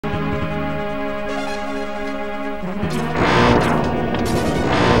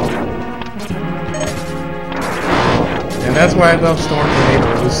And that's why I love Storm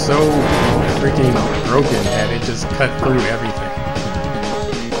Tornado. It was so freaking broken that it just cut through everything.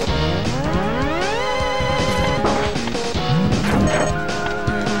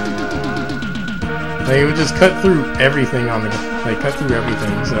 Like, it would just cut through everything on the, like, cut through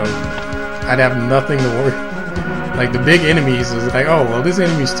everything, so I'd have nothing to worry. Like, the big enemies is like, oh, well, this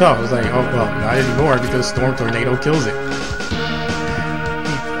enemy's tough. It's like, oh, well, not anymore because Storm Tornado kills it.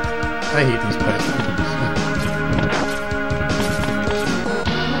 I hate these platforms.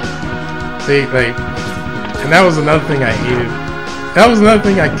 See, like, and that was another thing I hated. That was another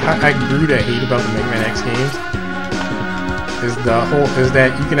thing I grew to hate about the Megaman X games. Is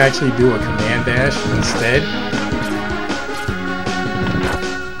that you can actually do a command dash instead.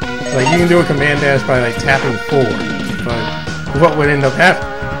 Like, you can do a command dash by, like, tapping forward, but what would end up happening?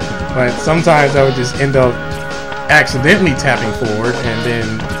 But sometimes I would just end up accidentally tapping forward and then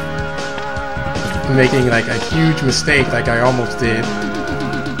making, like, a huge mistake like I almost did.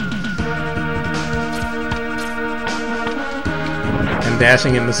 And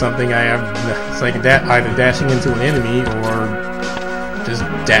dashing into something I have, it's like that, either dashing into an enemy or just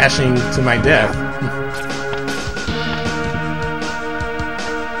dashing to my death.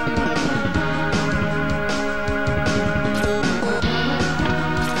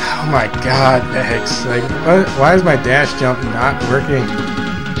 Oh my god, X. Like, why is my dash jump not working?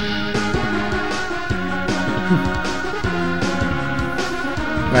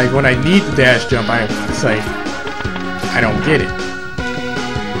 Like, when I need the dash jump, it's like, I don't get it.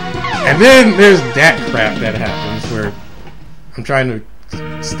 And then there's that crap that happens where I'm trying to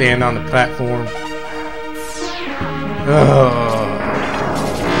stand on the platform. Ugh.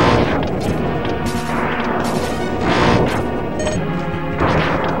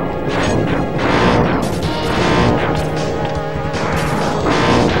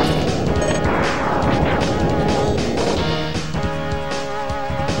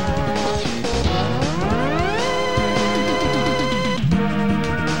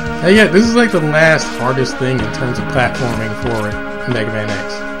 Yeah, this is like the last hardest thing in terms of platforming for Megaman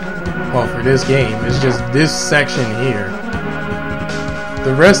X. Well, for this game, it's just this section here.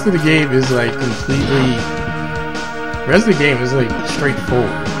 The rest of the game is like completely... The rest of the game is like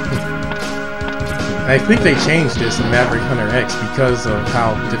straightforward. I think they changed this in Maverick Hunter X because of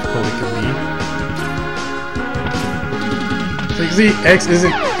how difficult it can be. So you see, X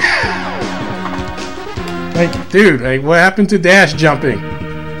isn't... Like, dude, like, what happened to dash jumping?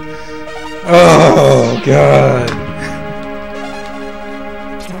 Oh, God.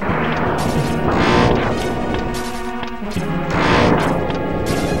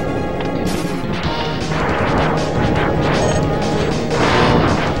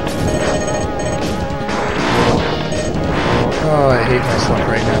 Oh, I hate myself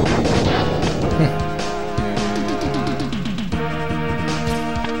right now.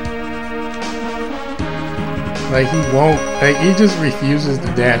 Like, he won't, like, he just refuses to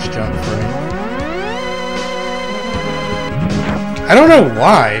dash jump for me. I don't know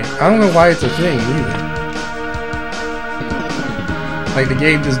why. I don't know why it's a thing either. Like, the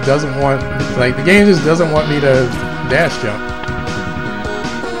game just doesn't want, like, the game just doesn't want me to dash jump.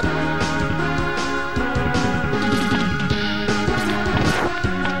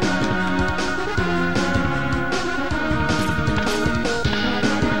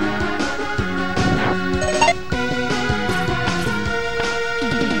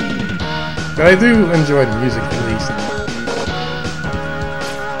 But I do enjoy the music at least.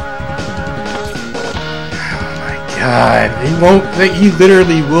 Oh my god, he won't, like, he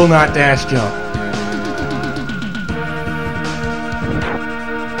literally will not dash jump.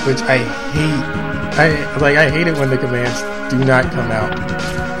 Which I hate. I hate it when the commands do not come out.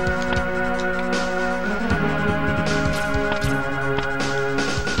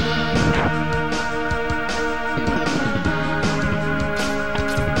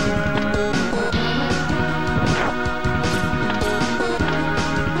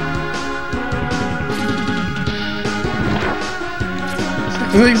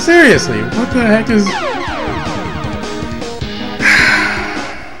 Like, seriously, what the heck is...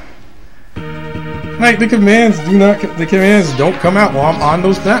 Like, the commands don't come out while I'm on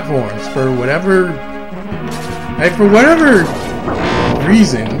those platforms for whatever... Like, for whatever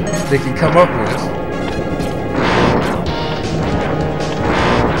reason they can come up with.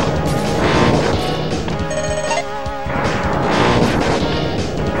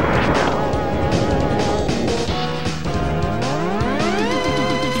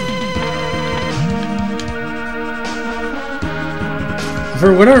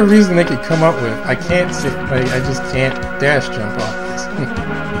 For whatever reason they could come up with, I can't sit, like, I just can't dash jump off this.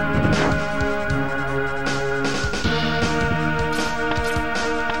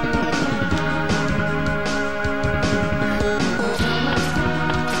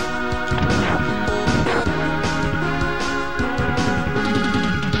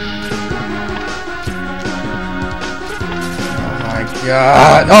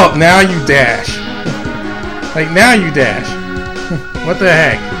 God. Oh, now you dash. Like, now you dash. What the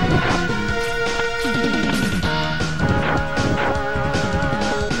heck?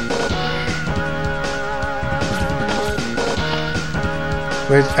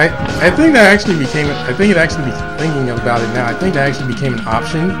 Which, I think that actually became, thinking about it now, I think that actually became an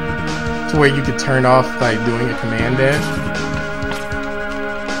option to where you could turn off, like, doing a command dash.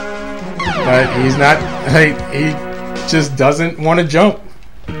 But he's not, like, he just doesn't want to jump.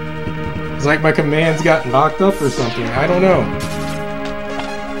 It's like my commands got locked up or something. I don't know.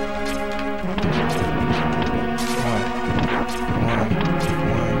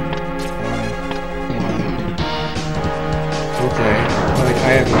 Okay. Like,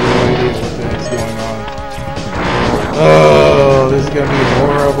 I have no idea what the heck's going on. Oh, this is gonna be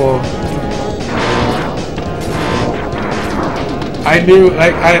horrible. I knew,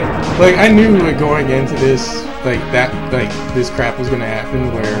 I knew going into this, this crap was gonna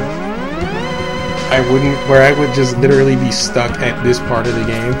happen where I would just literally be stuck at this part of the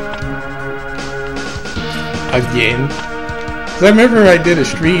game again. Cause I remember I did a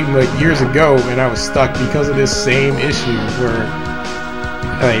stream like years ago and I was stuck because of this same issue where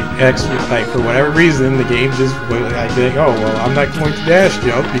for whatever reason the game just I think, oh well, I'm not going to dash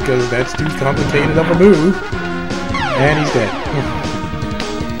jump because that's too complicated of a move, and he's dead.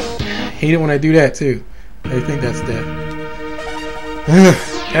 Hate it when I do that too. I think that's dead.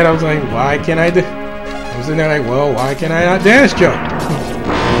 And I was like, why can't I do? I was sitting there like, well, why can I not dash jump?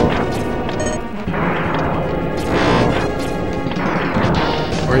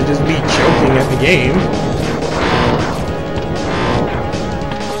 Or just me choking at the game.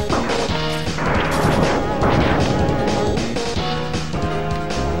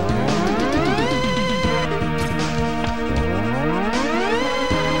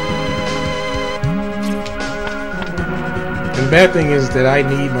 And the bad thing is that I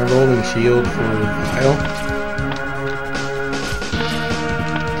need my rolling shield for a while.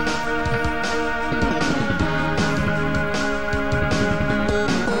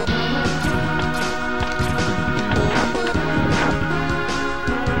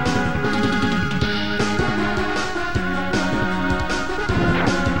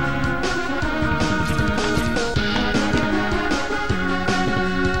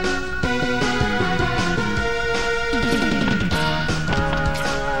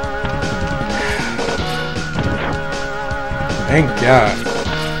 Thank God.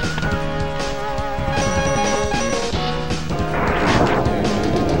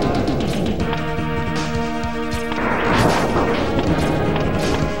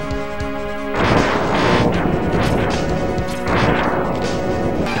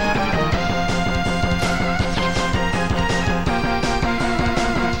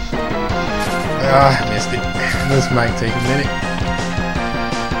 Ah, I missed it. This might take a minute.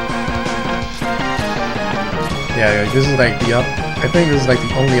 Yeah, this is like I think this is like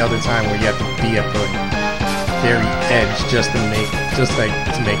the only other time where you have to be at the very edge just to make the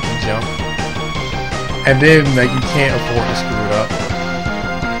jump. And then like you can't afford to screw it up.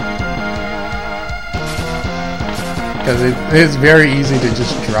 Because it's very easy to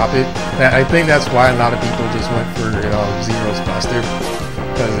just drop it. I think that's why a lot of people just went for Zero's Buster.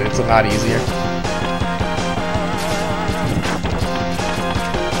 Because it's a lot easier.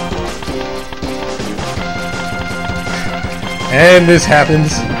 And this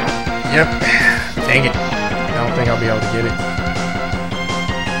happens. Yep. Dang it. I don't think I'll be able to get it.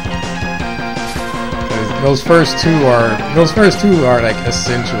 Those first two are like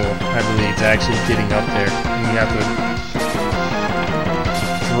essential, I believe, to actually getting up there. And you have to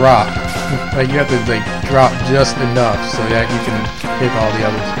drop. Like you have to drop just enough so that you can hit all the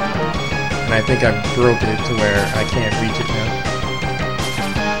others. And I think I broke it to where I can't reach it now.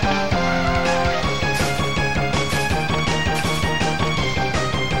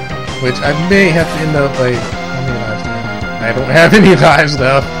 Which I may have to end up how many lives do I have? I don't have any lives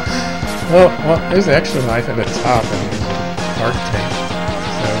left. Well, there's an extra life at the top and there's a dark tank.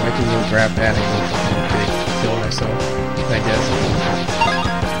 So I can go grab that and go kill myself, I guess.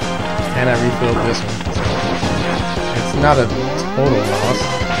 And I refilled this one. So it's not a total loss.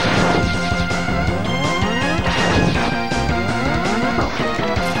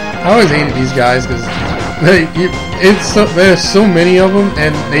 I always hated these guys because there's so many of them,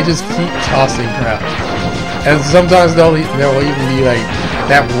 and they just keep tossing crap. And sometimes there will even be like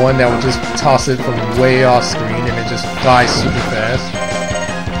that one that will just toss it from way off screen, and it just flies super fast.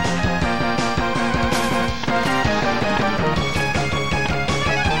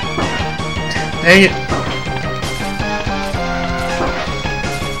 Dang it!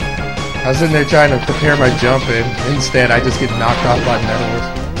 I was sitting there trying to prepare my jump, and instead I just get knocked off by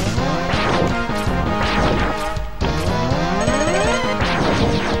metals.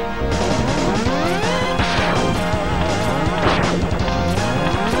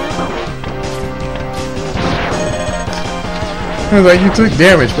 I was like, you took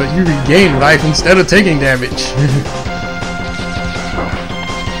damage, but you regained life instead of taking damage.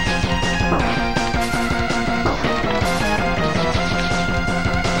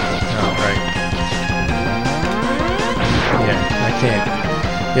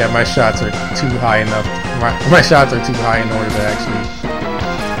 Yeah, my shots are too high enough. My shots are too high in order to actually...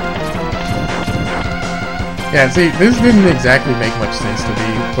 Yeah, see, this didn't exactly make much sense to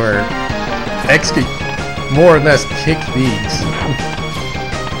me, where X could more or less kick these.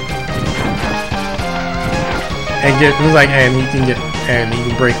 And get, it was like, and he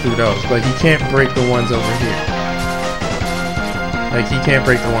can break through those, but he can't break the ones over here. Like, he can't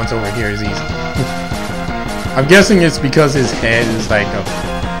break the ones over here as easy. I'm guessing it's because his head is like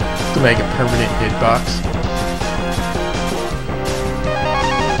to make a permanent hitbox.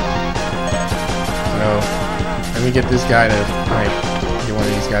 So let me get this guy to like get one of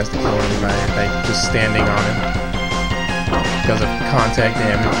these guys to kill him by like just standing on him because of contact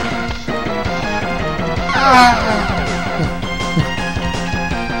damage.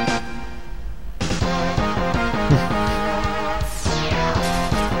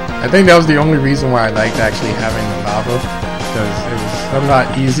 I think that was the only reason why I liked actually having the lava, because it was a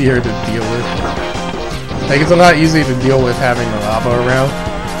lot easier to deal with. Like, it's a lot easier to deal with having the lava around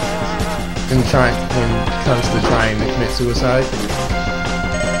when it comes to trying to commit suicide.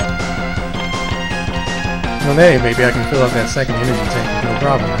 Well, hey, maybe I can fill up that second energy tank with no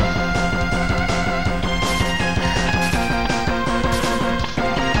problem now.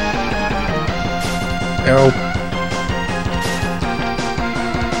 Oh.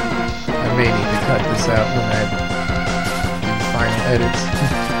 I may need to cut this out when I do the final edits.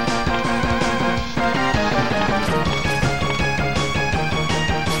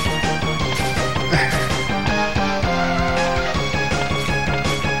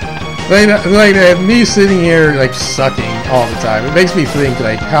 like me sitting here like sucking all the time, it makes me think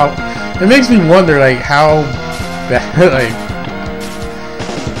like how, it makes me wonder like how bad, like,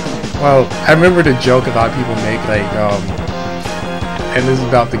 well, I remember the joke a lot of people make like and this is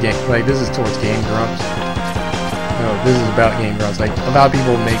about the game, like this is towards Game Grumps. No, this is about Game Grumps. Like a lot of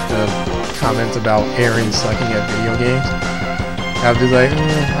people make the comments about Aaron sucking at video games. I'm just like,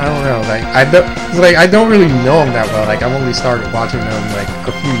 I don't know. Like I don't really know him that well. Like I've only started watching them like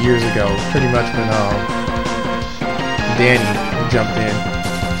a few years ago, pretty much when Danny jumped in.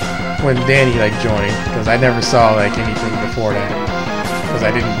 When Danny like joined, because I never saw like anything before that. Because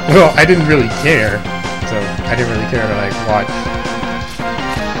I didn't really care. So I didn't really care to like watch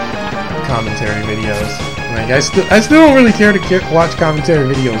commentary videos. Like I still don't really care to watch commentary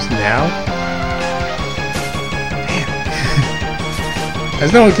videos now. Damn. I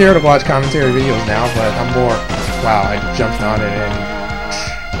still don't care to watch commentary videos now, but I'm more, wow, I jumped on it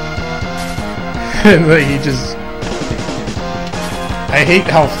and like he just, I hate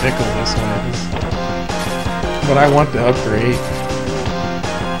how fickle this one is. But I want the upgrade.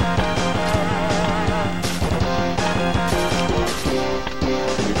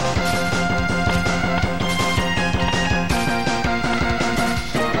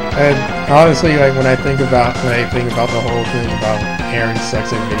 And honestly, like when I think about the whole thing about Aaron's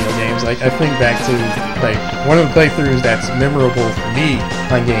sex in video games, like I think back to like one of the playthroughs that's memorable for me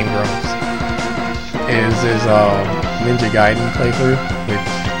on Game Grumps is his Ninja Gaiden playthrough, which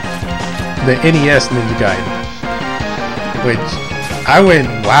the NES Ninja Gaiden, which I went,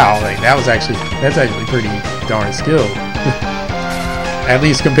 wow, like that's actually pretty darn skilled. At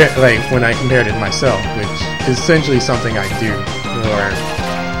least compared, like when I compared it to myself, which is essentially something I do, or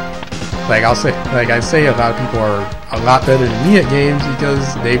like I say a lot of people are a lot better than me at games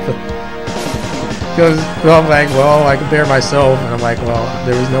because well, I'm like, well, I compare myself and I'm like, well,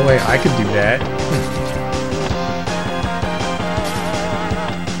 there was no way I could do that.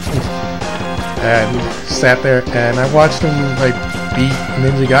 And sat there and I watched him like beat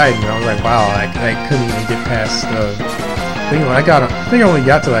Ninja Gaiden and I was like, wow, I couldn't even get past the thing. I think I only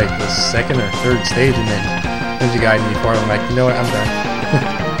got to like the second or third stage in Ninja Gaiden before I'm like, you know what, I'm done.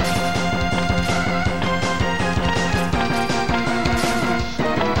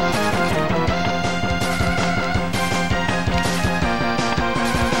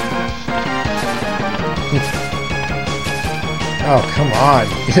 Oh, come on,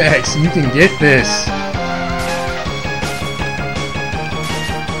 X, you can get this.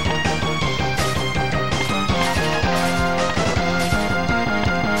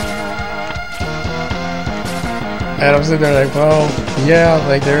 And I'm sitting there like, well, yeah,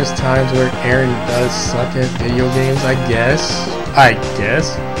 like there's times where Aaron does suck at video games, I guess.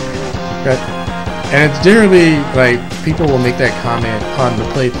 But, and it's generally like people will make that comment on the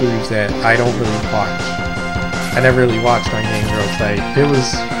playthroughs that I don't really watch. I never really watched on Game Growth. Like it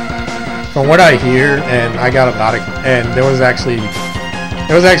was, from what I hear, and I got a lot of, and there was actually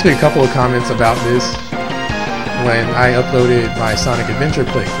a couple of comments about this when I uploaded my Sonic Adventure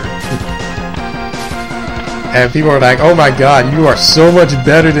playthrough. And people were like, oh my god, you are so much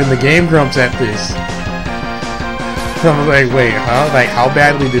better than the Game Grumps at this. I was like, wait, huh? Like, how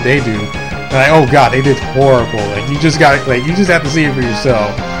badly did they do? And like, oh god, they did horrible. Like, you just have to see it for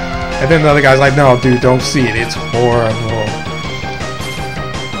yourself. And then the other guy's like, no, dude, don't see it. It's horrible.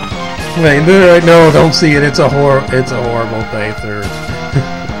 Like, they're like, no, don't see it. It's a horrible playthrough.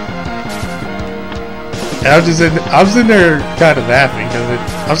 And I'm sitting there kind of laughing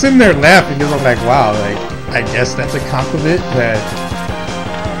because I'm like, wow, like, I guess that's a compliment that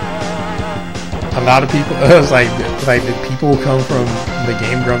a lot of people. It's like did people come from the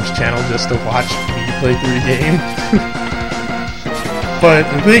Game Grumps channel just to watch me play through the game? But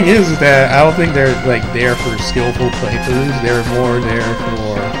the thing is that I don't think they're like there for skillful playthroughs. They're more there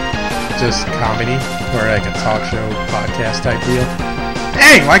for just comedy or like a talk show podcast type deal.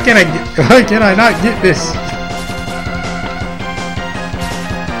 Dang, why can I not get this?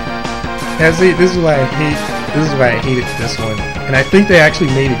 Yeah, see, this is why I hated this one. And I think they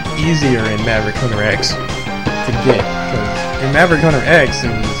actually made it easier in Maverick Hunter X to get. Because in Maverick Hunter X, it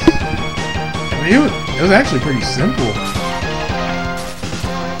was actually pretty simple.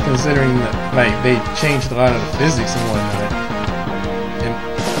 Considering that, like, they changed a lot of the physics and whatnot. And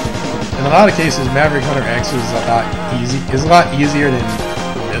in a lot of cases, Maverick Hunter X is a lot easier than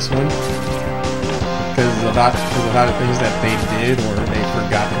this one. Because a lot of things that they did or they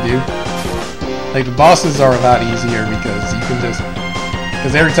forgot to do. Like, the bosses are a lot easier because you can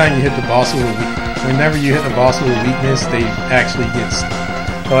because every time you hit the boss with whenever you hit the boss with a weakness, they'll actually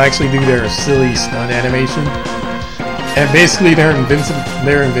do their silly stun animation. And basically their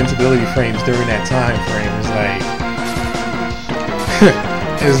invincibility frames during that time frame is like,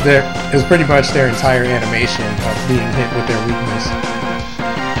 is pretty much their entire animation of being hit with their weakness.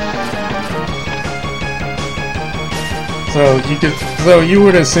 So you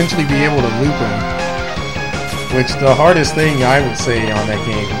would essentially be able to loop them, which the hardest thing I would say on that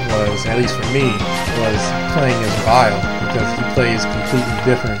game was, at least for me, was playing as Vile, because he plays completely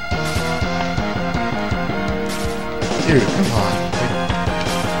different. Dude, come on.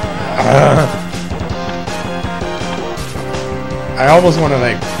 I almost want to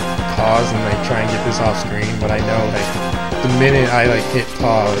like pause and like try and get this off screen, but I know like the minute I like hit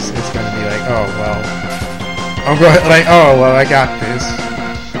pause, it's gonna be like, oh well. I'm going like, oh well, I got this.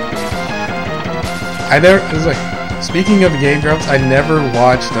 Speaking of the Game Grumps, I never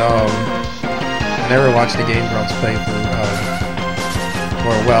watched the Game Grumps playthrough,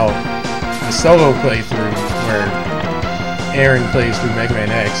 the solo playthrough where Aaron plays through Megaman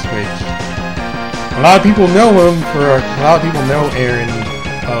X, which a lot of people know Aaron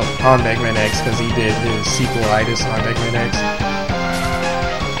on Megaman X because he did his sequelitis on Megaman X.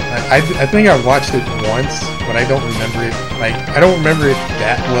 I think I watched it once, but I don't remember it. Like, I don't remember it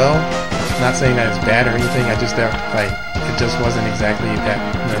that well. Not saying that it's bad or anything. I just don't, like, it just wasn't exactly that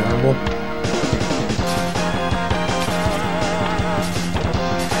memorable.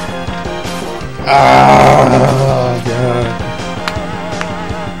 Oh god.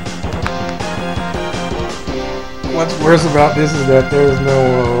 What's worse about this is that there's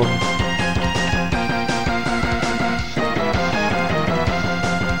no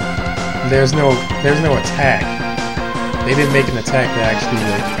there's no attack. They didn't make an attack that actually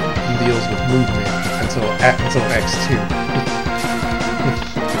like deals with movement until X2.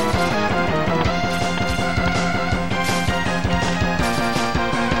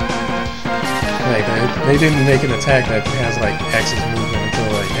 Like they didn't make an attack that has like X's movement until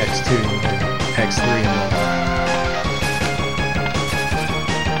like X2 and X3 and whatnot.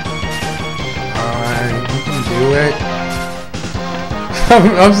 You can do it.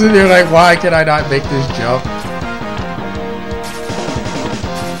 I'm sitting there like, why can I not make this jump?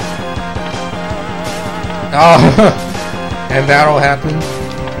 Oh, and that'll happen,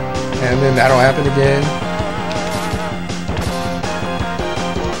 and then that'll happen again.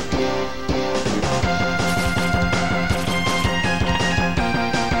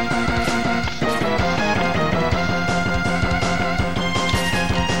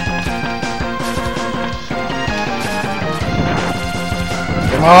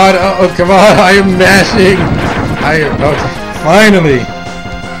 Come on, oh, come on, I am mashing. Okay, finally.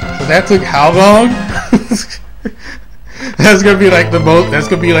 So that took how long? That's gonna be like the bulk. That's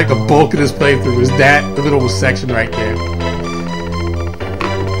gonna be like the bulk of this playthrough. Is that little section right there?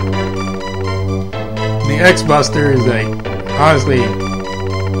 The X Buster is like, honestly,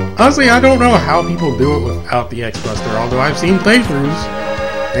 I don't know how people do it without the X Buster. Although I've seen playthroughs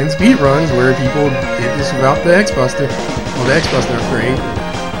and speedruns where people did this without the X Buster. Well, the X Buster upgrade.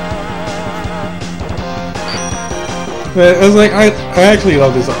 But I was like, I actually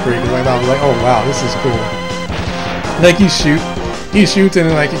love this upgrade because I was like, oh wow, this is cool. Like he shoots and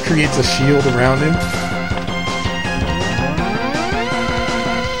then like it creates a shield around him.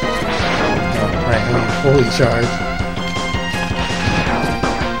 Alright, I'm fully charged.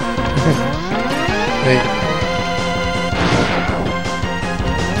 Hey.